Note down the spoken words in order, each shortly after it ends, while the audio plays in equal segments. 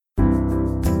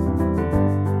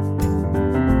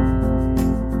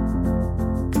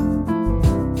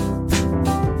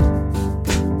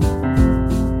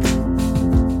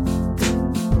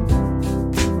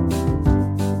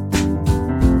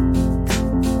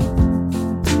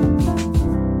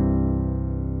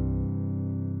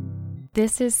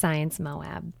This is Science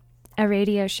Moab, a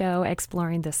radio show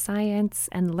exploring the science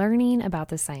and learning about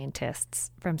the scientists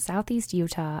from Southeast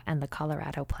Utah and the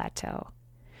Colorado Plateau.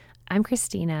 I'm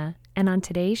Christina, and on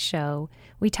today's show,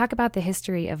 we talk about the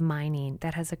history of mining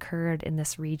that has occurred in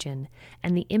this region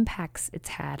and the impacts it's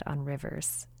had on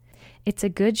rivers. It's a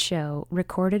good show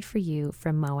recorded for you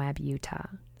from Moab, Utah.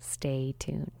 Stay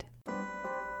tuned.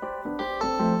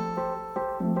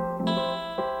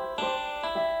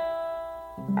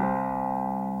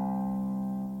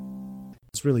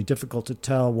 It's really difficult to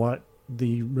tell what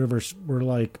the rivers were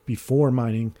like before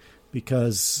mining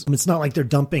because it's not like they're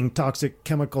dumping toxic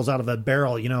chemicals out of a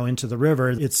barrel, into the river.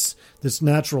 It's this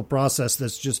natural process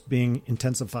that's just being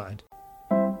intensified.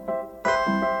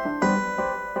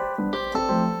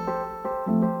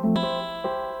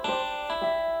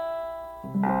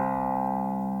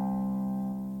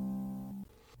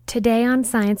 Today on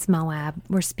Science Moab,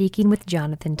 we're speaking with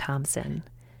Jonathan Thompson.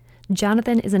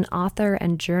 Jonathan is an author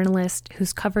and journalist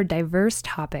who's covered diverse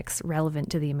topics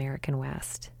relevant to the American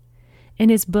West. In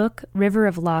his book, River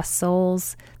of Lost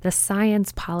Souls, The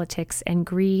Science, Politics, and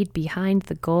Greed Behind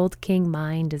the Gold King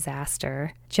Mine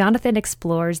Disaster, Jonathan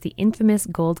explores the infamous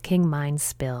Gold King mine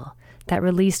spill that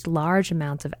released large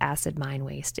amounts of acid mine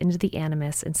waste into the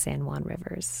Animas and San Juan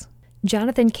rivers.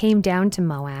 Jonathan came down to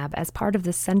Moab as part of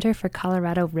the Center for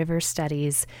Colorado River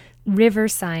Studies' River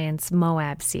Science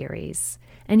Moab series.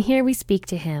 And here we speak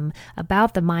to him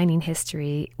about the mining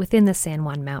history within the San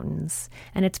Juan Mountains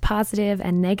and its positive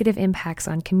and negative impacts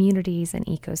on communities and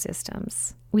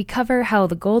ecosystems. We cover how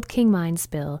the Gold King mine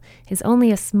spill is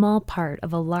only a small part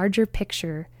of a larger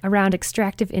picture around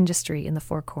extractive industry in the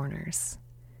Four Corners.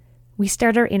 We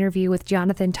start our interview with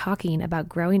Jonathan talking about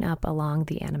growing up along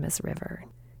the Animas River.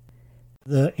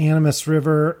 The Animas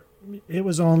River, it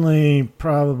was only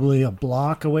probably a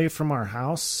block away from our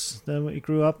house that we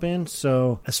grew up in.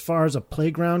 So as far as a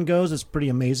playground goes, it's pretty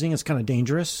amazing. It's kind of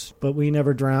dangerous, but we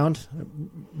never drowned,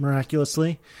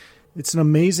 miraculously. It's an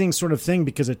amazing sort of thing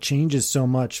because it changes so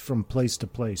much from place to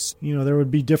place. There would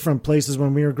be different places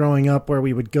when we were growing up where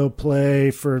we would go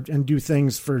play and do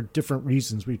things for different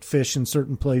reasons. We'd fish in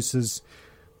certain places.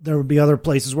 There would be other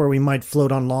places where we might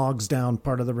float on logs down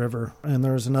part of the river. And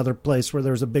there was another place where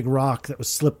there was a big rock that was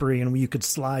slippery and you could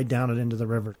slide down it into the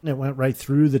river. It went right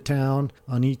through the town.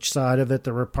 On each side of it,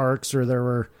 there were parks or there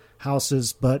were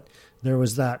houses, but there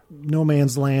was that no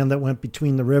man's land that went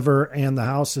between the river and the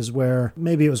houses where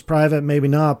maybe it was private, maybe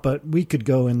not, but we could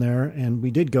go in there and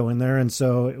we did go in there. And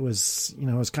so it was, it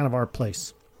was kind of our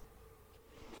place.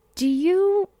 Do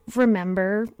you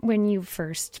remember when you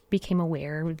first became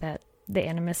aware that the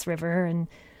Animas River and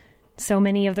so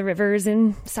many of the rivers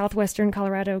in southwestern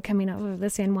Colorado coming out of the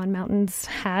San Juan Mountains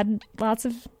had lots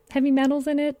of heavy metals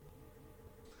in it?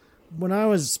 When I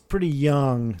was pretty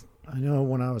young, I know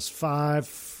when I was 5,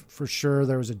 for sure,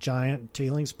 there was a giant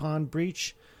tailings pond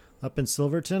breach up in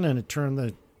Silverton, and it turned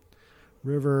the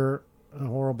river a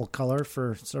horrible color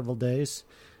for several days.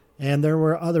 And there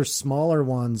were other smaller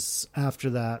ones after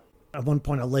that. At one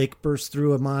point, a lake burst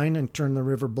through a mine and turned the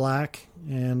river black.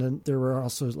 And there were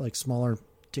also smaller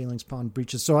tailings pond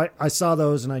breaches. So I saw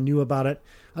those and I knew about it.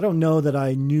 I don't know that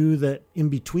I knew that in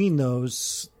between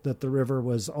those that the river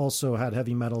was also had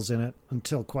heavy metals in it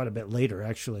until quite a bit later,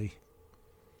 actually.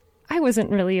 I wasn't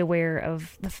really aware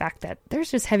of the fact that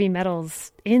there's just heavy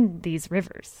metals in these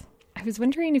rivers. I was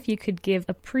wondering if you could give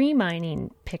a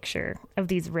pre-mining picture of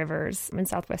these rivers in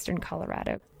southwestern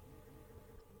Colorado.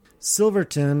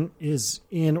 Silverton is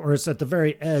it's at the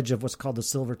very edge of what's called the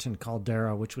Silverton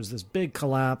Caldera, which was this big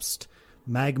collapsed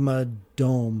magma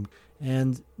dome.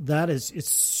 And it's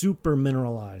super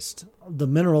mineralized. The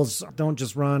minerals don't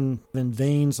just run in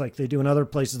veins like they do in other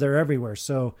places. They're everywhere.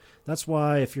 So that's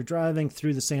why if you're driving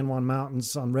through the San Juan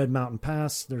Mountains on Red Mountain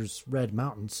Pass, there's red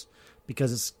mountains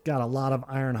because it's got a lot of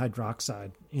iron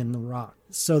hydroxide in the rock.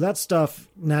 So that stuff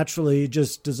naturally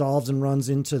just dissolves and runs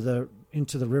into the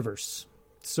rivers.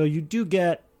 So you do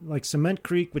get like Cement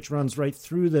Creek, which runs right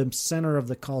through the center of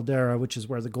the caldera, which is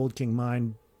where the Gold King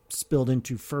mine spilled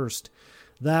into first.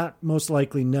 That most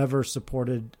likely never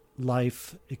supported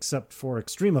life except for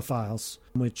extremophiles,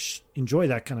 which enjoy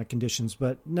that kind of conditions,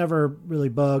 but never really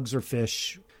bugs or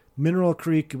fish. Mineral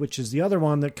Creek, which is the other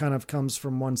one that kind of comes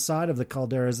from one side of the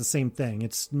caldera, is the same thing.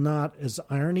 It's not as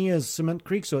irony as Cement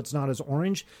Creek, so it's not as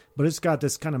orange, but it's got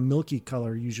this kind of milky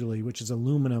color usually, which is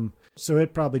aluminum. So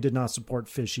it probably did not support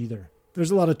fish either.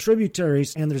 There's a lot of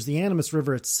tributaries, and there's the Animas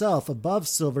River itself above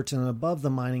Silverton and above the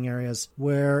mining areas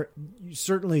where you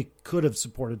certainly could have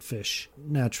supported fish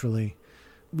naturally.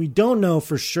 We don't know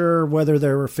for sure whether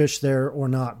there were fish there or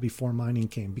not before mining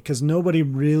came because nobody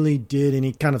really did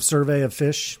any kind of survey of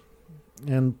fish.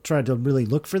 and tried to really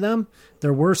look for them.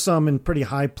 There were some in pretty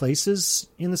high places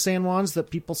in the San Juans that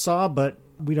people saw, but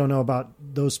we don't know about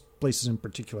those places in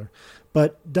particular.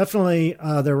 But definitely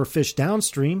there were fish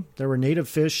downstream. There were native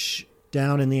fish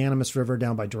down in the Animas River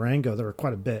down by Durango. There were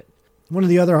quite a bit. One of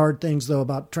the other hard things, though,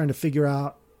 about trying to figure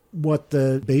out what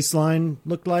the baseline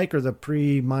looked like, or the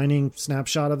pre-mining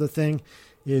snapshot of the thing,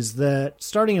 is that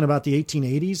starting in about the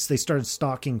 1880s, they started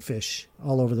stocking fish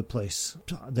all over the place.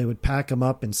 They would pack them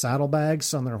up in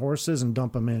saddlebags on their horses and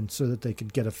dump them in so that they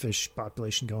could get a fish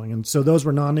population going. And so those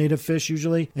were non-native fish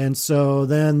usually. And so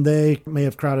then they may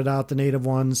have crowded out the native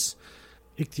ones.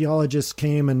 Ichthyologists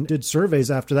came and did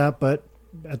surveys after that, but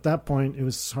at that point, it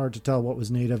was hard to tell what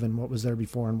was native and what was there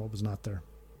before and what was not there.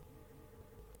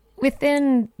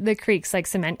 Within the creeks, like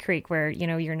Cement Creek, where,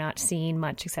 you're not seeing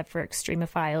much except for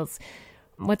extremophiles,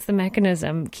 what's the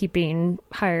mechanism keeping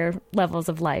higher levels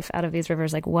of life out of these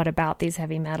rivers? Like, what about these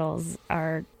heavy metals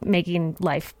are making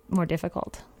life more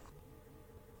difficult?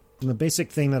 And the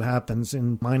basic thing that happens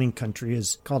in mining country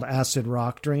is called acid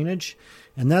rock drainage.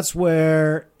 And that's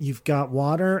where you've got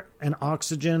water and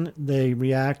oxygen. They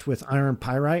react with iron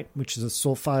pyrite, which is a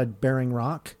sulfide-bearing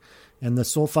rock. And the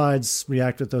sulfides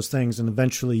react with those things, and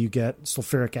eventually you get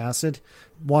sulfuric acid.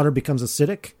 Water becomes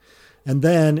acidic, and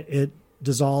then it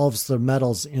dissolves the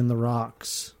metals in the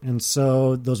rocks. And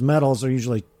so those metals are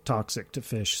usually toxic to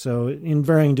fish. So in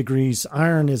varying degrees,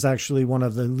 iron is actually one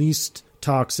of the least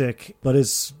toxic, but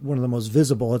is one of the most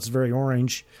visible. It's very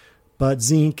orange. But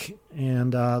zinc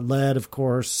and lead, of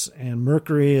course, and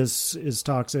mercury is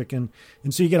toxic. And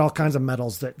so you get all kinds of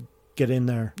metals that get in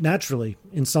there naturally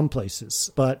in some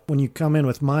places. But when you come in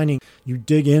with mining, you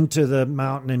dig into the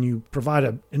mountain and you provide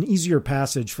an easier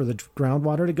passage for the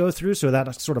groundwater to go through. So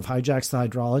that sort of hijacks the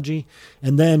hydrology.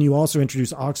 And then you also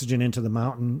introduce oxygen into the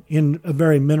mountain in a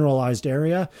very mineralized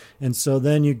area. And so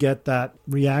then you get that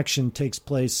reaction takes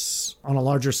place on a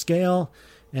larger scale,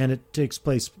 and it takes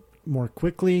place more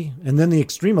quickly. And then the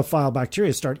extremophile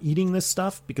bacteria start eating this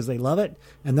stuff because they love it.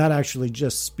 And that actually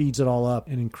just speeds it all up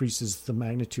and increases the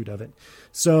magnitude of it.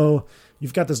 So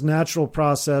you've got this natural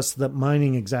process that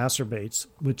mining exacerbates,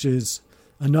 which is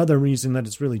another reason that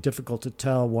it's really difficult to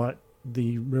tell what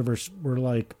the rivers were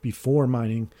like before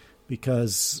mining,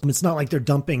 because it's not like they're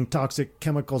dumping toxic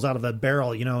chemicals out of a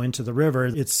barrel, into the river.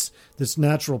 It's this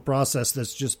natural process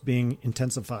that's just being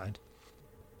intensified.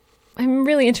 I'm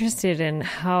really interested in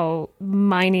how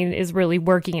mining is really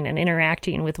working and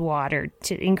interacting with water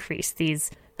to increase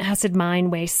these acid mine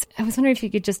wastes. I was wondering if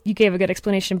you gave a good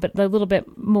explanation, but a little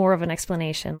bit more of an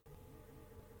explanation.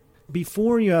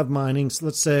 Before you have mining, so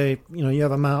let's say, you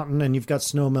have a mountain and you've got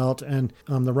snow melt, and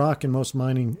the rock in most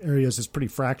mining areas is pretty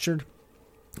fractured.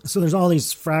 So there's all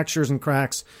these fractures and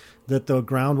cracks that the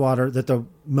groundwater, that the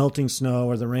melting snow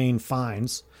or the rain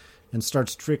finds and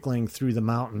starts trickling through the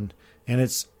mountain. And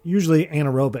it's usually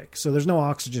anaerobic, so there's no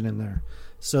oxygen in there.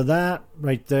 So that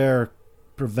right there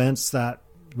prevents that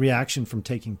reaction from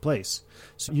taking place.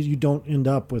 So you don't end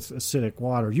up with acidic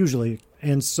water, usually.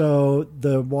 And so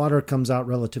the water comes out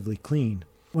relatively clean.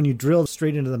 When you drill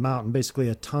straight into the mountain, basically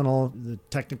a tunnel, the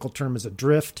technical term is a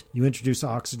drift, you introduce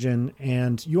oxygen,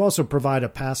 and you also provide a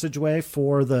passageway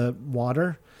for the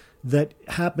water that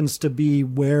happens to be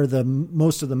where the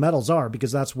most of the metals are,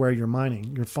 because that's where you're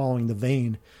mining. You're following the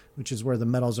vein, which is where the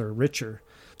metals are richer.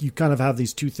 You kind of have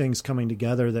these two things coming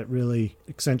together that really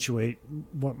accentuate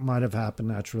what might have happened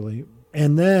naturally.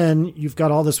 And then you've got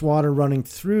all this water running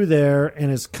through there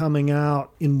and is coming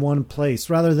out in one place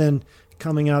rather than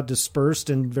coming out dispersed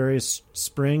in various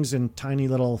springs in tiny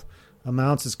little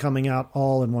amounts. Is coming out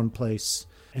all in one place.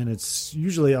 And it's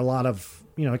usually a lot of,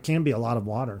 it can be a lot of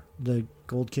water. The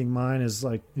Gold King mine is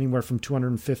like anywhere from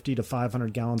 250 to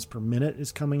 500 gallons per minute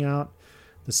is coming out.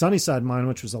 The Sunnyside mine,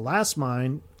 which was the last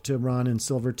mine to run in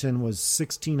Silverton, was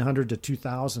 1,600 to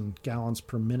 2,000 gallons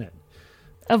per minute.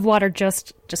 Of water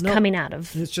just coming out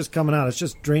of... It's just coming out. It's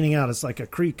just draining out. It's like a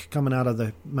creek coming out of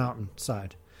the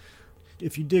mountainside.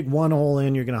 If you dig one hole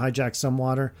in, you're going to hijack some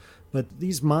water. But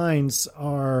these mines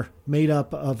are made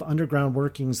up of underground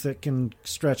workings that can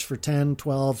stretch for 10,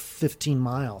 12, 15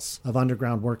 miles of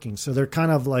underground workings. So they're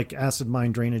kind of like acid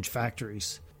mine drainage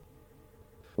factories.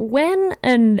 When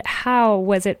and how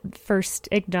was it first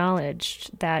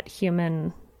acknowledged that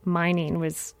human mining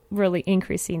was really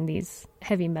increasing these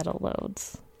heavy metal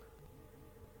loads?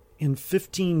 In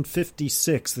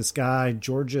 1556, this guy,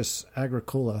 Georgius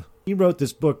Agricola, he wrote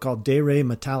this book called De Re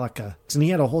Metallica. And he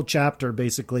had a whole chapter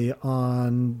basically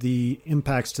on the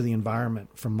impacts to the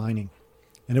environment from mining.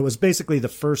 And it was basically the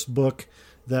first book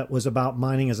that was about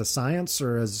mining as a science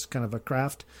or as kind of a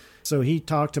craft. So he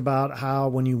talked about how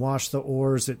when you wash the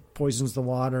ores, it poisons the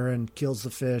water and kills the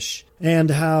fish, and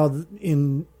how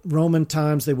in Roman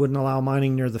times they wouldn't allow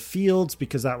mining near the fields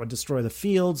because that would destroy the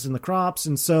fields and the crops.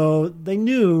 And so they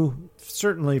knew,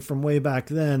 certainly from way back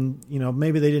then,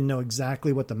 maybe they didn't know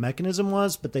exactly what the mechanism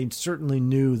was, but they certainly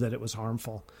knew that it was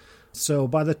harmful. So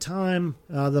by the time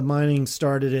the mining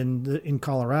started in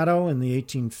Colorado in the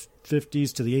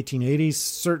 1850s to the 1880s,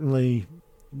 certainly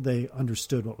they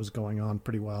understood what was going on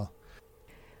pretty well.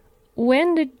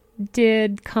 When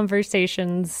did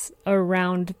conversations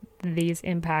around these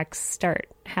impacts start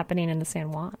happening in the San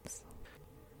Juans?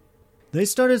 They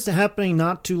started happening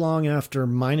not too long after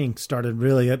mining started,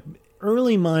 really.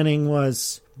 Early mining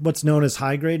was what's known as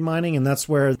high-grade mining, and that's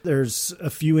where there's a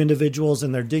few individuals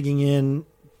and they're digging in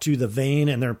to the vein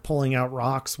and they're pulling out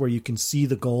rocks where you can see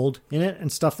the gold in it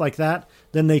and stuff like that.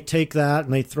 Then they take that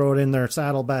and they throw it in their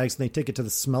saddlebags and they take it to the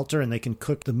smelter and they can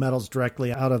cook the metals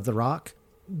directly out of the rock.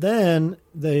 Then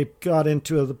they got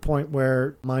into the point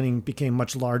where mining became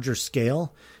much larger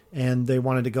scale and they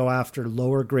wanted to go after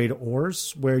lower grade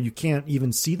ores where you can't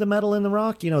even see the metal in the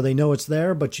rock. They know it's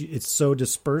there, but it's so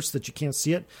dispersed that you can't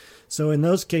see it. So in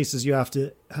those cases, you have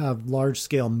to have large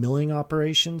scale milling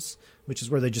operations, which is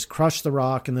where they just crush the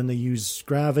rock and then they use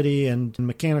gravity and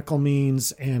mechanical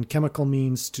means and chemical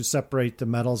means to separate the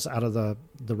metals out of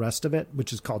the rest of it,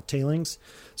 which is called tailings.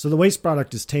 So the waste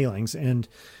product is tailings. And,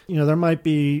 there might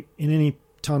be in any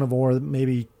ton of ore,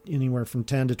 maybe anywhere from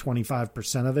 10 to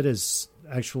 25% of it is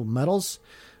actual metals.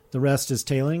 The rest is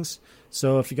tailings.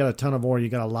 So if you got a ton of ore, you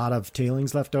got a lot of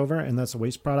tailings left over, and that's a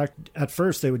waste product. At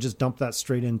first, they would just dump that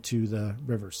straight into the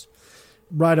rivers.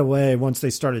 Right away, once they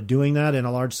started doing that in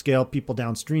a large scale, people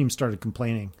downstream started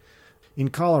complaining. In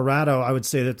Colorado, I would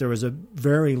say that there was a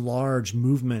very large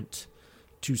movement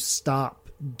to stop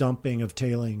dumping of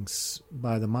tailings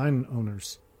by the mine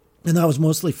owners. And that was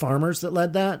mostly farmers that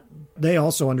led that. They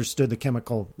also understood the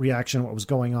chemical reaction, what was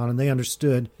going on, and they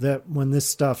understood that when this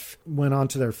stuff went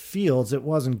onto their fields, it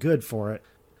wasn't good for it.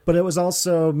 But it was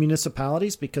also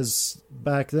municipalities because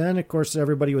back then, of course,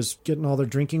 everybody was getting all their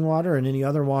drinking water and any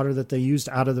other water that they used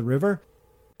out of the river.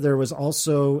 There was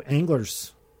also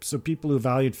anglers, so people who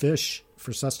valued fish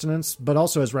for sustenance, but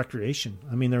also as recreation.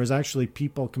 I mean, there was actually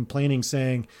people complaining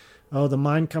saying, oh, the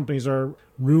mine companies are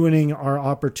ruining our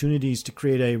opportunities to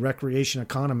create a recreation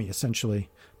economy, essentially.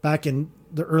 Back in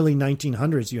the early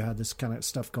 1900s, you had this kind of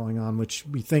stuff going on, which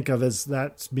we think of as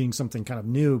that's being something kind of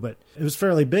new, but it was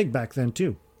fairly big back then,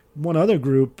 too. One other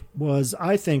group was,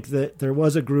 I think that there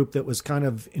was a group that was kind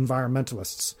of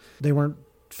environmentalists. They weren't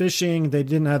fishing. They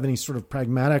didn't have any sort of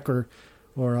pragmatic or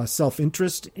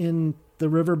self-interest in the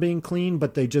river being clean,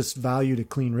 but they just valued a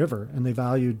clean river, and they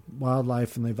valued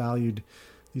wildlife, and they valued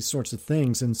these sorts of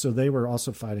things. And so they were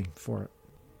also fighting for it.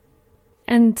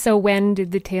 And so when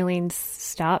did the tailings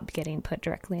stop getting put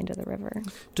directly into the river?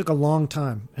 It took a long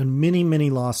time and many, many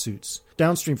lawsuits.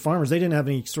 Downstream farmers, they didn't have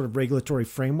any sort of regulatory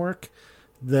framework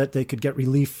that they could get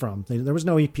relief from. There was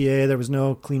no EPA, there was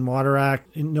no Clean Water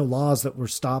Act, no laws that were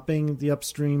stopping the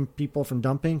upstream people from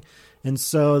dumping. And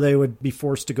so they would be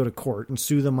forced to go to court and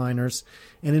sue the miners.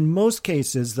 And in most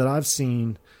cases that I've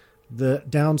seen, the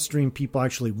downstream people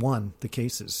actually won the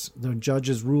cases. The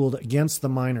judges ruled against the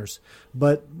miners.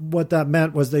 But what that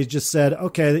meant was they just said,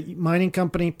 okay, the mining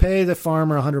company, pay the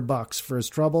farmer $100 for his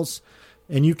troubles,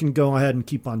 and you can go ahead and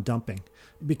keep on dumping.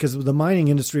 Because the mining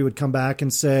industry would come back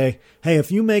and say, hey,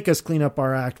 if you make us clean up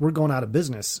our act, we're going out of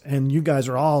business. And you guys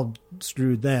are all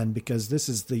screwed then, because this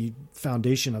is the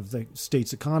foundation of the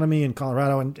state's economy in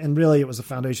Colorado. And really, it was the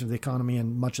foundation of the economy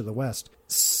in much of the West.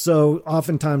 So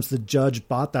oftentimes the judge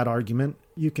bought that argument.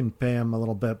 You can pay him a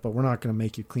little bit, but we're not going to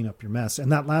make you clean up your mess.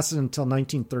 And that lasted until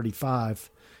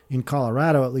 1935 in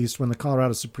Colorado, at least, when the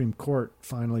Colorado Supreme Court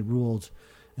finally ruled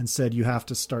and said you have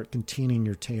to start containing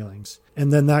your tailings.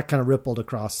 And then that kind of rippled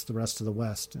across the rest of the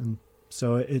West. And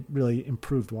so it really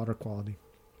improved water quality.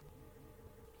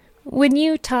 When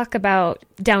you talk about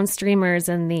downstreamers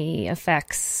and the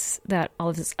effects that all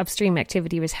of this upstream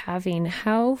activity was having,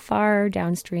 how far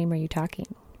downstream are you talking?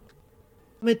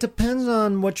 It depends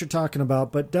on what you're talking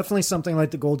about, but definitely something like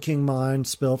the Gold King mine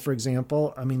spill, for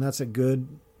example. I mean, that's a good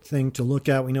thing to look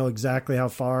at. We know exactly how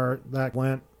far that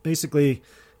went. Basically,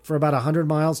 for about 100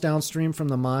 miles downstream from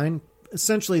the mine,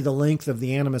 essentially the length of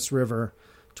the Animas River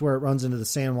to where it runs into the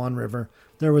San Juan River,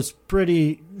 there was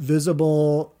pretty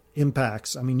visible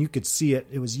impacts. I mean, you could see it.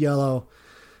 It was yellow.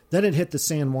 Then it hit the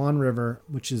San Juan River,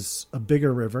 which is a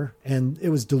bigger river, and it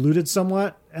was diluted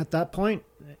somewhat at that point,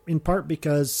 in part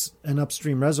because an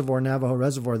upstream reservoir, Navajo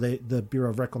Reservoir, the Bureau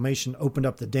of Reclamation opened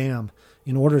up the dam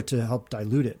in order to help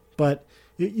dilute it. But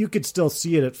You could still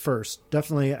see it at first.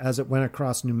 Definitely as it went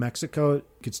across New Mexico, you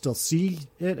could still see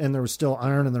it, and there was still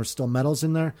iron and there was still metals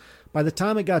in there. By the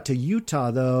time it got to Utah,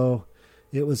 though,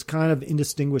 it was kind of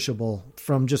indistinguishable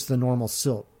from just the normal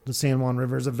silt. The San Juan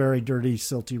River is a very dirty,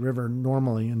 silty river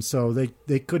normally, and so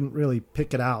they couldn't really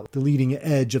pick it out, the leading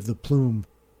edge of the plume.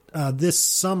 This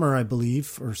summer, I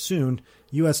believe, or soon,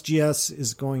 USGS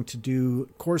is going to do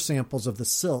core samples of the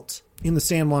silt in the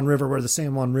San Juan River, where the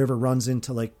San Juan River runs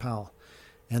into Lake Powell.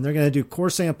 And they're going to do core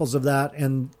samples of that,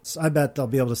 and I bet they'll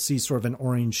be able to see sort of an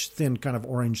orange, thin kind of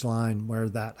orange line where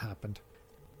that happened.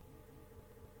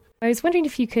 I was wondering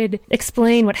if you could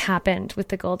explain what happened with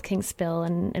the Gold King spill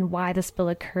and why the spill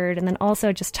occurred, and then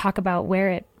also just talk about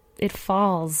where it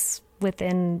falls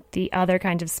within the other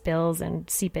kinds of spills and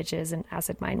seepages and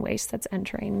acid mine waste that's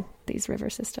entering these river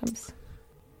systems.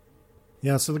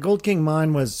 Yeah, so the Gold King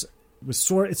mine it's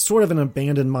sort of an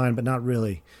abandoned mine, but not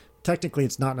really. Technically,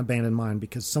 it's not an abandoned mine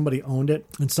because somebody owned it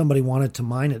and somebody wanted to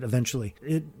mine it eventually.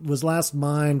 It was last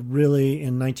mined really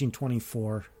in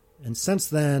 1924, and since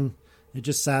then, it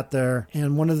just sat there.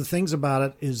 And one of the things about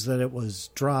it is that it was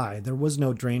dry. There was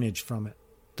no drainage from it.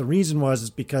 The reason is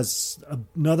because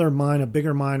another mine, a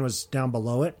bigger mine, was down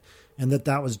below it, and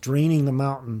that was draining the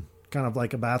mountain kind of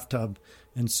like a bathtub.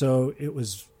 And so it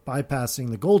was bypassing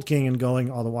the Gold King and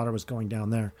all the water was going down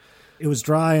there. It was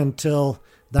dry until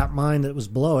that mine that was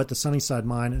below it, the Sunnyside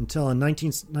mine, until in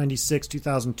 1996,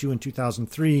 2002, and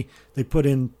 2003, they put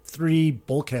in 3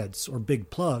 bulkheads or big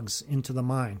plugs into the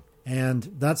mine.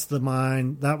 And that's the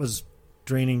mine that was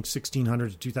draining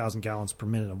 1,600 to 2,000 gallons per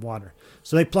minute of water.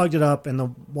 So they plugged it up and the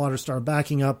water started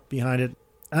backing up behind it.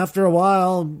 After a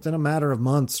while, in a matter of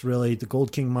months, really, the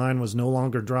Gold King mine was no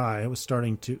longer dry. It was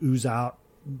starting to ooze out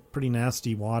pretty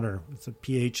nasty water. It's a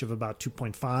pH of about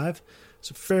 2.5.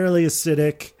 So fairly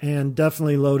acidic and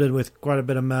definitely loaded with quite a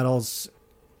bit of metals.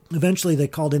 Eventually, they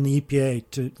called in the EPA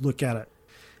to look at it.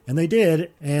 And they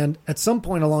did, and at some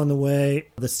point along the way,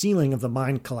 the ceiling of the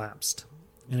mine collapsed,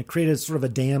 and it created sort of a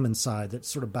dam inside that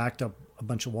sort of backed up a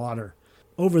bunch of water.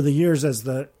 Over the years, as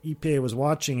the EPA was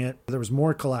watching it, there was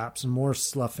more collapse and more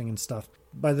sloughing and stuff.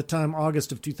 By the time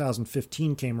August of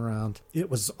 2015 came around, it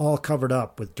was all covered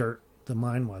up with dirt, the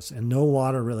mine was, and no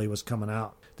water really was coming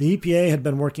out. The EPA had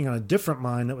been working on a different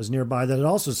mine that was nearby that had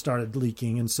also started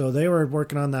leaking, and so they were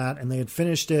working on that, and they had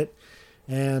finished it,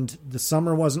 and the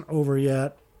summer wasn't over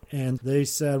yet. And they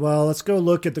said, well, let's go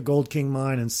look at the Gold King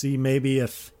mine and see maybe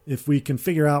if we can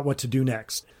figure out what to do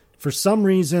next. For some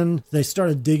reason, they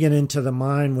started digging into the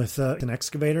mine with an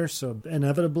excavator. So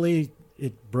inevitably,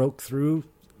 it broke through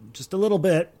just a little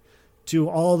bit to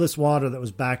all this water that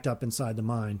was backed up inside the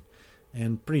mine.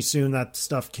 And pretty soon that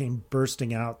stuff came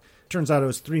bursting out. Turns out it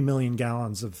was 3 million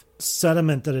gallons of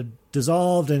sediment that had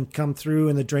dissolved and come through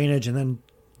in the drainage and then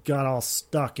got all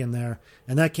stuck in there,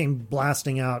 and that came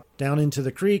blasting out down into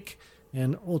the creek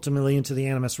and ultimately into the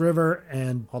Animas River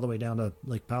and all the way down to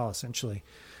Lake Powell, essentially.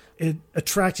 It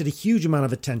attracted a huge amount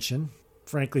of attention,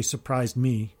 frankly surprised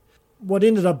me. What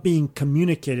ended up being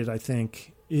communicated, I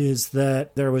think, is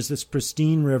that there was this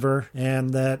pristine river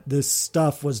and that this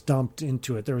stuff was dumped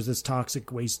into it. There was this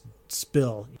toxic waste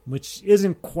spill, which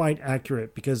isn't quite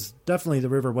accurate because definitely the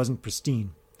river wasn't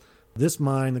pristine. This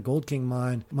mine, the Gold King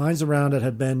mine, mines around it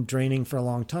had been draining for a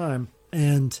long time,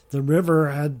 and the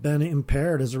river had been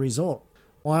impaired as a result.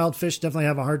 Wild fish definitely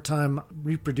have a hard time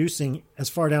reproducing as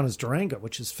far down as Durango,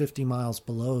 which is 50 miles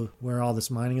below where all this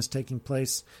mining is taking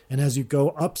place. And as you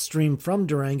go upstream from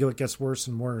Durango, it gets worse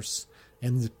and worse.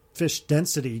 And the fish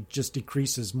density just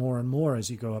decreases more and more as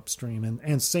you go upstream,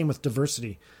 and same with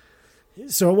diversity.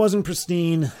 So it wasn't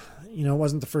pristine. It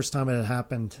wasn't the first time it had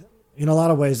happened. In a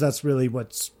lot of ways, that's really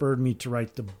what spurred me to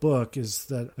write the book, is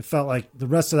that I felt like the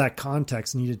rest of that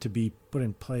context needed to be put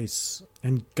in place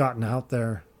and gotten out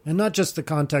there. And not just the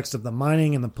context of the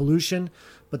mining and the pollution,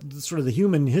 but sort of the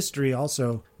human history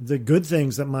also, the good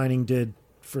things that mining did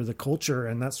for the culture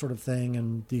and that sort of thing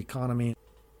and the economy.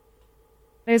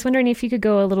 I was wondering if you could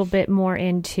go a little bit more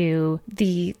into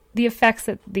the effects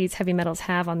that these heavy metals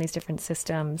have on these different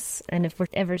systems, and if we're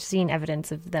ever seeing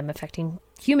evidence of them affecting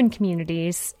human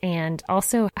communities, and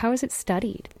also how is it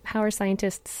studied? How are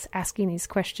scientists asking these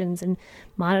questions and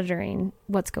monitoring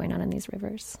what's going on in these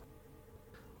rivers?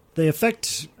 They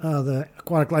affect the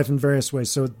aquatic life in various ways.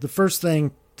 So the first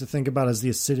thing to think about is the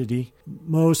acidity.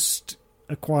 Most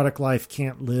aquatic life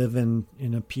can't live in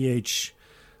a pH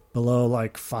below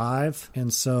like 5.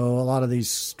 And so a lot of these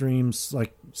streams,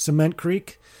 like Cement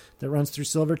Creek that runs through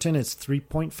Silverton, it's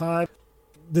 3.5.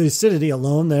 The acidity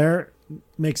alone there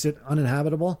makes it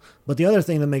uninhabitable. But the other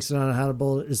thing that makes it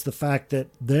uninhabitable is the fact that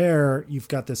there you've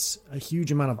got a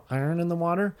huge amount of iron in the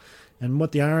water. And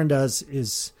what the iron does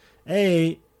is,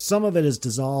 some of it is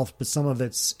dissolved, but some of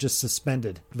it's just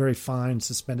suspended, very fine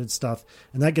suspended stuff.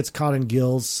 And that gets caught in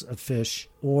gills of fish,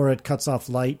 or it cuts off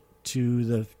light to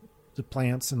the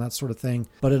plants and that sort of thing.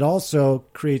 But it also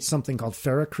creates something called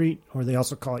ferrocrete, or they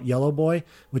also call it yellow boy,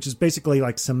 which is basically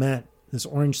like cement, this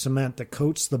orange cement that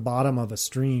coats the bottom of a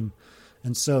stream.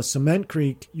 And so Cement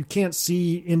Creek, you can't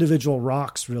see individual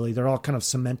rocks really. They're all kind of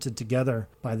cemented together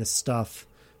by this stuff,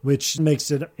 which makes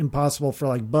it impossible for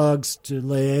like bugs to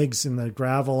lay eggs in the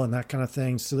gravel and that kind of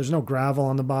thing. So there's no gravel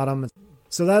on the bottom.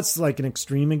 So that's like an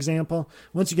extreme example.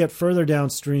 Once you get further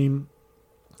downstream,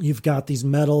 you've got these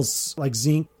metals like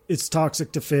zinc. It's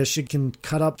toxic to fish. It can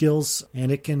cut up gills and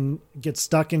it can get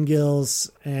stuck in gills.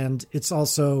 And it's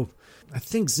also, I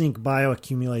think zinc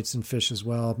bioaccumulates in fish as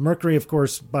well. Mercury, of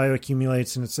course,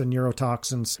 bioaccumulates, and it's a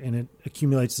neurotoxin, and it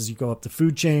accumulates as you go up the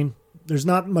food chain. There's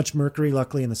not much mercury,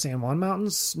 luckily, in the San Juan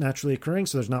Mountains, naturally occurring,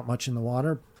 so there's not much in the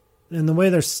water. And the way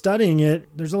they're studying it,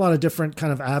 there's a lot of different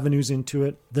kind of avenues into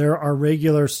it. There are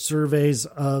regular surveys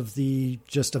of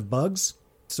bugs.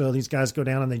 So these guys go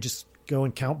down and they just go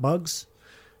and count bugs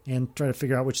and try to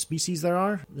figure out which species there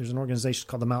are. There's an organization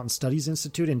called the Mountain Studies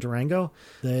Institute in Durango.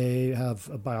 They have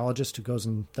a biologist who goes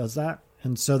and does that.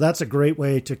 And so that's a great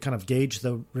way to kind of gauge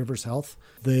the river's health.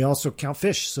 They also count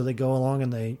fish. So they go along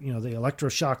and they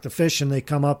electroshock the fish and they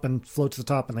come up and float to the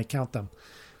top and they count them.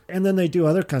 And then they do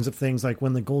other kinds of things, like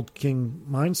when the Gold King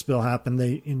mine spill happened,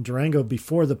 in Durango,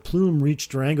 before the plume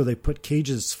reached Durango, they put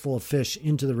cages full of fish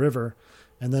into the river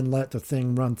and then let the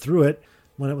thing run through it.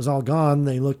 When it was all gone,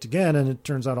 they looked again, and it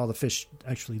turns out all the fish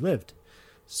actually lived.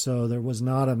 So there was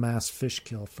not a mass fish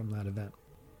kill from that event.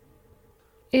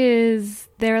 Is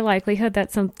there a likelihood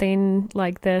that something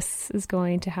like this is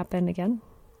going to happen again?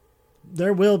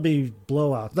 There will be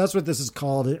blowout. That's what this is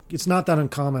called. It's not that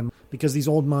uncommon because these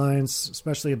old mines,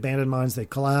 especially abandoned mines, they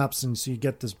collapse, and so you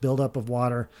get this buildup of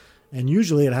water. And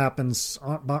usually it happens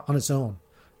on its own.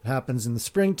 It happens in the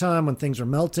springtime when things are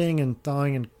melting and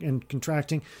thawing and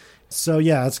contracting. So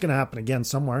yeah, it's going to happen again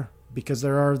somewhere because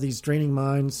there are these draining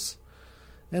mines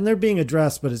and they're being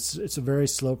addressed, but it's a very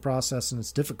slow process and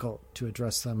it's difficult to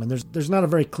address them. And there's not a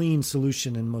very clean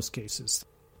solution in most cases.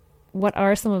 What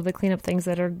are some of the cleanup things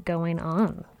that are going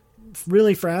on?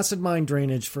 Really, for acid mine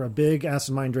drainage, for a big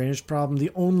acid mine drainage problem,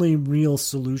 the only real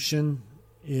solution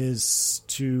is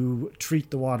to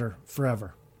treat the water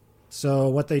forever. So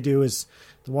what they do is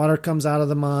the water comes out of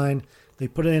the mine, they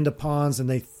put it into ponds, and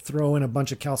they throw in a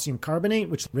bunch of calcium carbonate,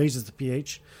 which raises the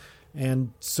pH.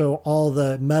 And so all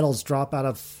the metals drop out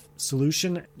of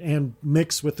solution and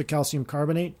mix with the calcium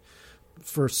carbonate.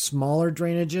 For smaller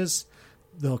drainages,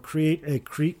 they'll create a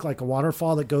creek, like a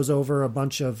waterfall, that goes over a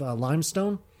bunch of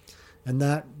limestone. And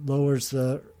that lowers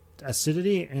the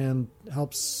acidity and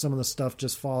helps some of the stuff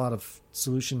just fall out of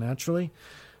solution naturally.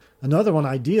 Another one,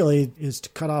 ideally, is to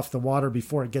cut off the water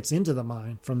before it gets into the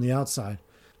mine from the outside.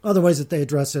 Other ways that they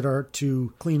address it are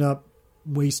to clean up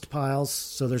waste piles.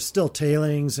 So there's still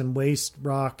tailings and waste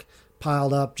rock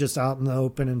piled up just out in the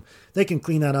open, and they can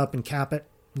clean that up and cap it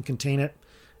and contain it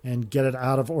and get it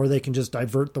out of, or they can just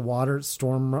divert the water,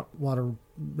 storm water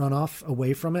runoff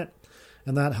away from it,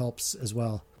 and that helps as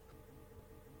well.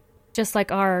 Just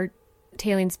like our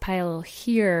tailings pile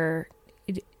here,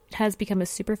 it has become a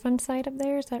Superfund site up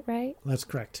there, is that right? That's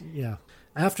correct, yeah.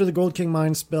 After the Gold King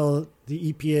mine spill,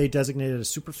 the EPA designated a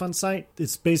Superfund site.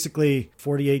 It's basically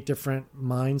 48 different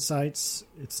mine sites.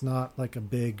 It's not like a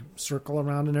big circle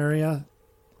around an area.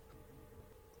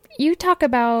 You talk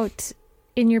about,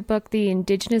 in your book, the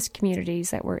indigenous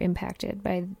communities that were impacted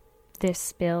by this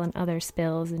spill and other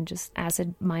spills and just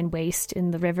acid mine waste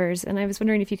in the rivers. And I was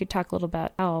wondering if you could talk a little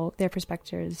about how their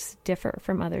perspectives differ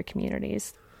from other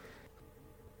communities.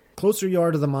 Closer you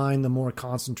are to the mine, the more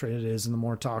concentrated it is and the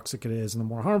more toxic it is and the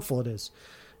more harmful it is.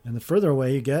 And the further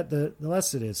away you get, the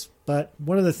less it is. But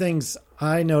one of the things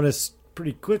I noticed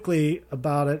pretty quickly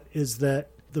about it is that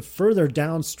the further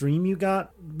downstream you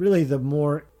got, really the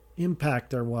more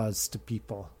impact there was to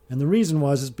people. And the reason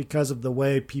is because of the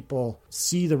way people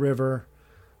see the river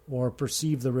or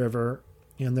perceive the river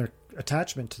and their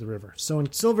attachment to the river. So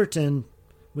in Silverton,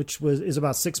 which is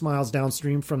about 6 miles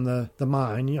downstream from the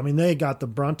mine, I mean, they got the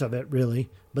brunt of it, really,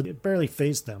 but it barely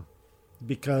fazed them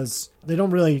because they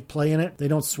don't really play in it. They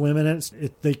don't swim in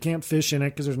it. They can't fish in it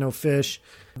because there's no fish.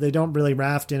 They don't really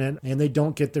raft in it, and they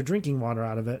don't get their drinking water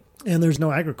out of it. And there's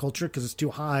no agriculture because it's too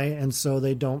high, and so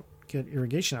they don't get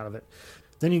irrigation out of it.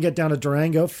 Then you get down to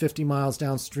Durango, 50 miles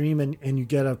downstream, and you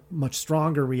get a much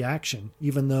stronger reaction,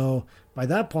 even though by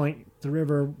that point the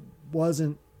river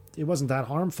wasn't that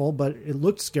harmful, but it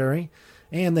looked scary.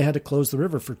 And they had to close the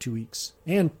river for 2 weeks.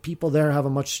 And people there have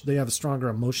a stronger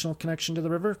emotional connection to the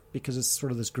river because it's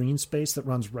sort of this green space that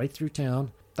runs right through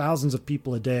town. Thousands of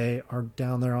people a day are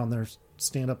down there on their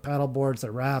stand-up paddle boards,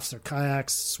 their rafts, their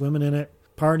kayaks, swimming in it,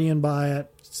 partying by it.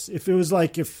 If it was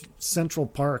like if Central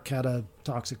Park had a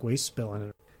toxic waste spill in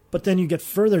it. But then you get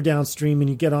further downstream and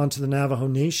you get onto the Navajo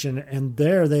Nation, and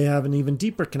there they have an even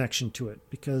deeper connection to it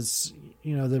because,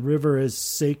 the river is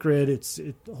sacred.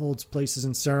 It holds places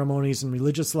in ceremonies and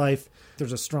religious life.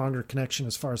 There's a stronger connection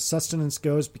as far as sustenance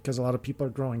goes because a lot of people are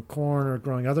growing corn or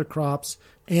growing other crops,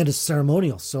 and it's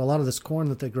ceremonial. So a lot of this corn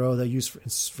that they grow, they use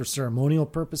for ceremonial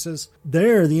purposes.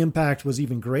 There, the impact was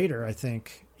even greater, I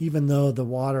think, even though the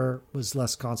water was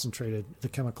less concentrated. The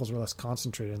chemicals were less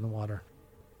concentrated in the water.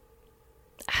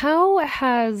 How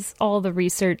has all the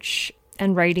research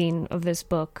and writing of this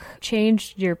book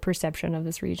changed your perception of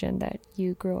this region that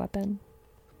you grew up in?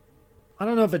 I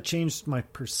don't know if it changed my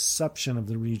perception of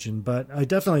the region, but I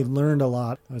definitely learned a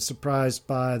lot. I was surprised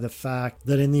by the fact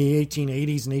that in the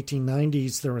 1880s and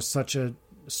 1890s, there was such a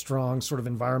strong sort of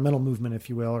environmental movement, if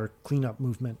you will, or cleanup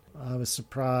movement. I was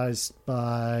surprised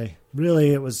by,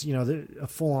 really, it was, a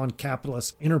full-on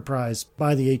capitalist enterprise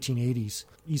by the 1880s.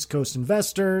 East Coast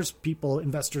investors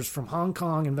from Hong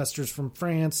Kong, investors from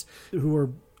France,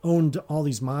 who owned all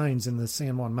these mines in the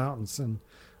San Juan Mountains, and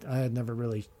I had never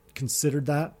really considered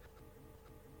that.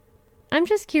 I'm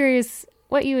just curious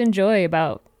what you enjoy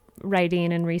about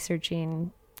writing and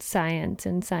researching science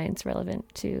and science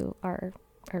relevant to our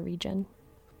region.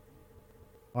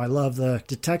 I love the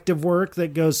detective work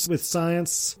that goes with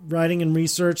science, writing and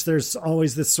research. There's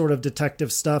always this sort of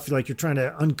detective stuff, like you're trying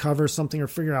to uncover something or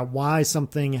figure out why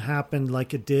something happened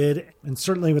like it did. And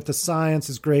certainly with the science,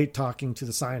 it's great talking to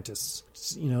the scientists,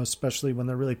 especially when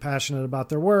they're really passionate about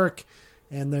their work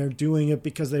and they're doing it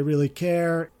because they really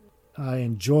care. I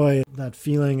enjoy that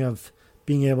feeling of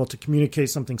being able to communicate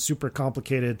something super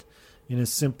complicated in a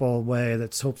simple way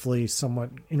that's hopefully somewhat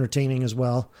entertaining as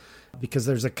well. Because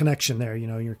there's a connection there,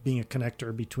 you're being a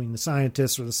connector between the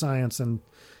scientists or the science and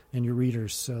your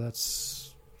readers. So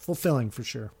that's fulfilling for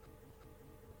sure.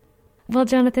 Well,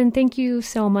 Jonathan, thank you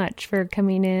so much for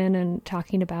coming in and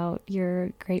talking about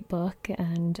your great book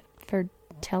and for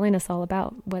telling us all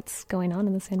about what's going on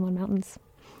in the San Juan Mountains.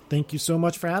 Thank you so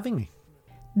much for having me.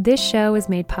 This show is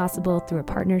made possible through a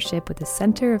partnership with the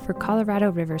Center for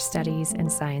Colorado River Studies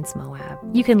and Science Moab.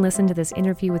 You can listen to this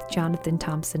interview with Jonathan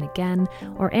Thompson again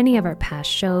or any of our past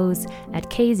shows at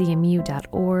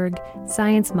kzmu.org,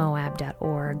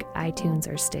 sciencemoab.org,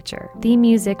 iTunes, or Stitcher. Theme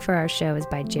music for our show is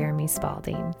by Jeremy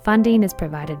Spalding. Funding is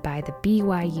provided by the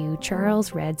BYU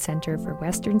Charles Redd Center for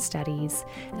Western Studies,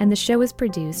 and the show is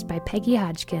produced by Peggy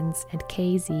Hodgkins at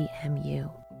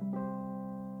KZMU.